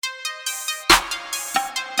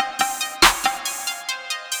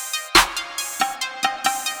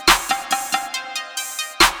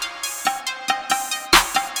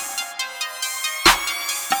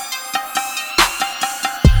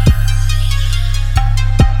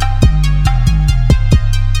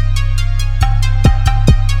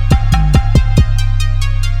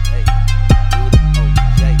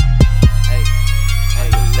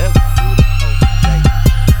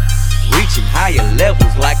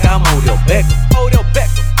Beckham.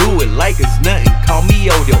 Do it like it's nothing, call me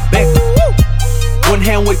Odell Beckham. One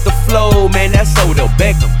hand with the flow, man, that's Odell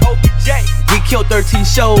Beckham. OBJ. We killed 13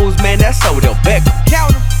 shows, man, that's Odell Beckham.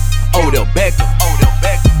 Count 'em. Odell Beckham.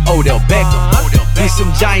 Odell Beckham. We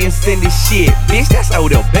some giants in this shit, bitch, that's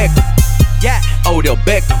Odell Beckham. Yeah. Odell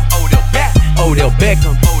Beckham. Odell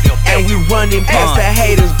Beckham. And we running past the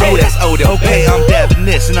haters, bro, that's Odell Beckham. Okay, I'm dabbing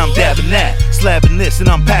this and I'm dabbing that, slapping this and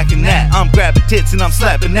I'm packing that. I'm grabbing tits and I'm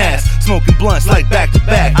slapping ass, smoking blunts like back to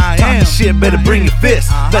back. Talking shit, better bring your fist.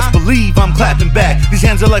 Best believe I'm clapping back. These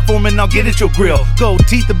hands are like foreman, I'll get at your grill. Gold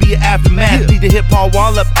teeth to be an aftermath. Need to hit Paul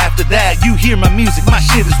Wall up after that. You hear my music, my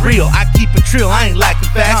shit is real. I keep it trill, I ain't lacking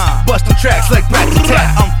facts. Busting tracks like bracket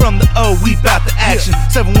tap. I'm from the O, we bout the action.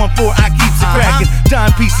 714, I keeps it cracking.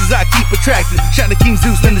 Dime pieces, I keep attracting. Shout to King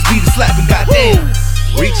Zeus, then this beat is slapping. Goddamn.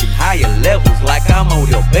 Reaching higher levels like I'm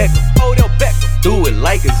Odell Beckham. Do it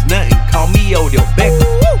like it's nothing, call me Odell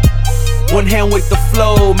Beckham. One hand with the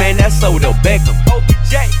flow, man, that's Odell Beckham.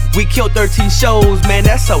 We killed 13 shows, man,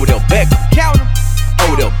 that's Odell Beckham. Count 'em.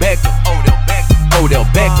 Odell Beckham. Odell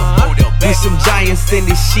Beckham. We some giants in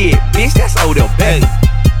this shit, bitch, that's Odell Beckham.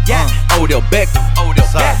 Yeah. Odell Beckham.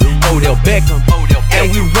 Odell Beckham.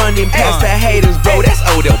 And we running past the haters, bro, that's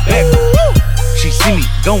Odell Beckham. She see me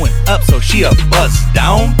going up, so she a bust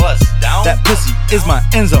down. That pussy is my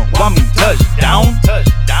end zone, want me touchdown.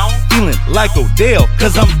 Feeling like Odell,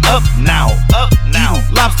 cause I'm up now.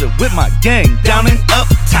 Eating lobster with my gang down in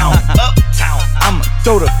Uptown. I'ma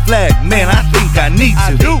throw the flag, man, I think I need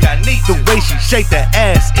to. The way she shake that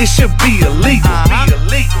ass, it should be illegal.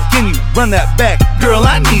 Can you run that back, girl?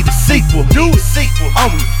 I need a sequel. All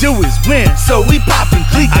we do is win, so we poppin'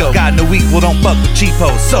 Clico. I got no equal, don't fuck with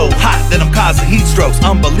cheapos. So hot that I'm causing heat strokes,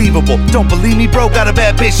 unbelievable. Don't believe me, bro? Got a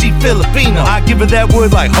bad bitch, she Filipino. I give her that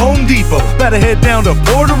wood like Home Depot. Better head down to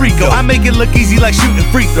Puerto Rico. I make it look easy like shooting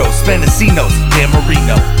free throws. Spandecinos, Dan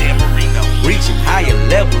Marino. Reaching higher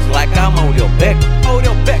levels like I'm Odell Beckham.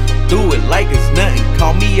 Do it like it's nothing,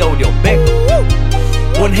 call me Odell Beckham.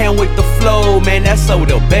 One hand with the flow, man, that's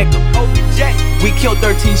Odell Beckham. We killed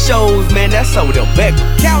 13 shows, man, that's Odell Beckham.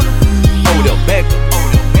 Count 'em. Odell Beckham.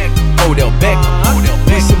 Odell Beckham.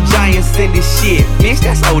 We some giants in this shit, bitch,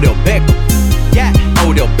 that's Odell Beckham. Yeah.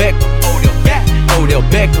 Odell Beckham. Odell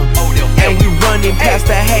Beckham. And we running past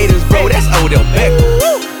the haters, bro, that's Odell Beckham.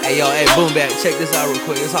 Hey yo, hey BoomBap, check this out real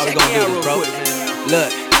quick. This how we gonna do this, bro.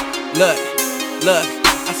 Look.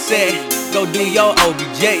 I said, go do your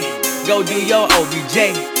OBJ. Go do your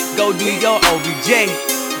OBJ. Go do your OBJ.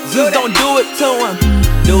 Zeus don't do it to him.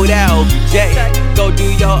 Do that OBJ. Go do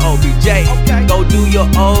your OBJ. Go do your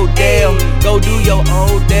Odell. Go do your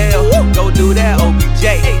Odell. Go do that OBJ.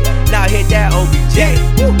 Now hit that OBJ.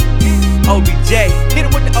 OBJ. Hit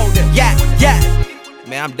him with the Odell. Yeah.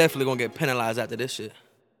 Man, I'm definitely gonna get penalized after this shit.